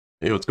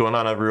Hey, what's going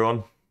on,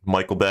 everyone?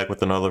 Michael back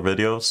with another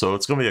video. So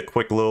it's going to be a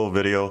quick little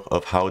video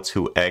of how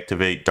to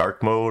activate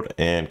dark mode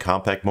and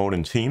compact mode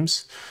in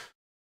Teams.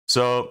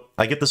 So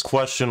I get this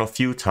question a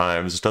few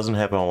times. It doesn't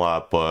happen a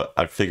lot, but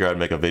I figure I'd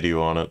make a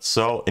video on it.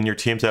 So in your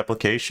Teams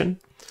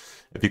application,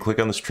 if you click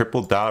on this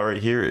triple dot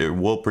right here, it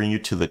will bring you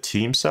to the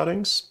team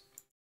settings.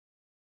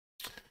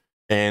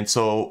 And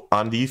so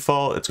on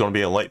default, it's going to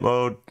be a light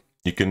mode.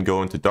 You can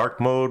go into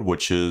dark mode,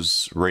 which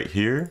is right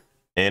here.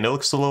 And it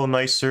looks a little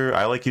nicer.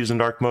 I like using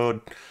dark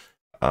mode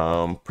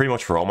pretty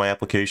much for all my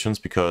applications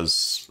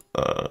because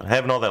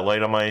having all that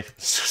light on my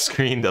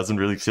screen doesn't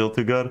really feel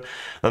too good.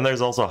 Then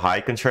there's also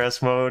high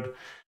contrast mode.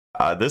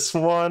 This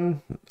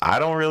one, I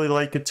don't really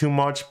like it too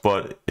much,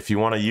 but if you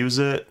want to use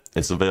it,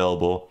 it's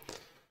available.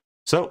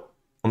 So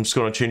I'm just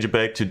going to change it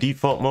back to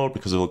default mode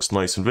because it looks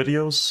nice in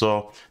videos.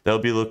 So that'll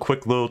be a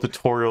quick little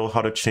tutorial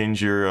how to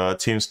change your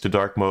Teams to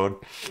dark mode.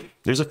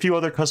 There's a few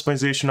other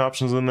customization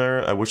options in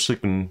there. I wish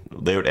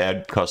they would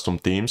add custom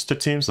themes to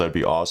Teams. That'd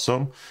be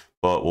awesome,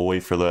 but we'll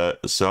wait for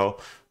that. So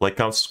like,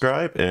 comment,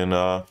 subscribe, and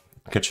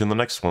catch you in the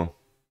next one.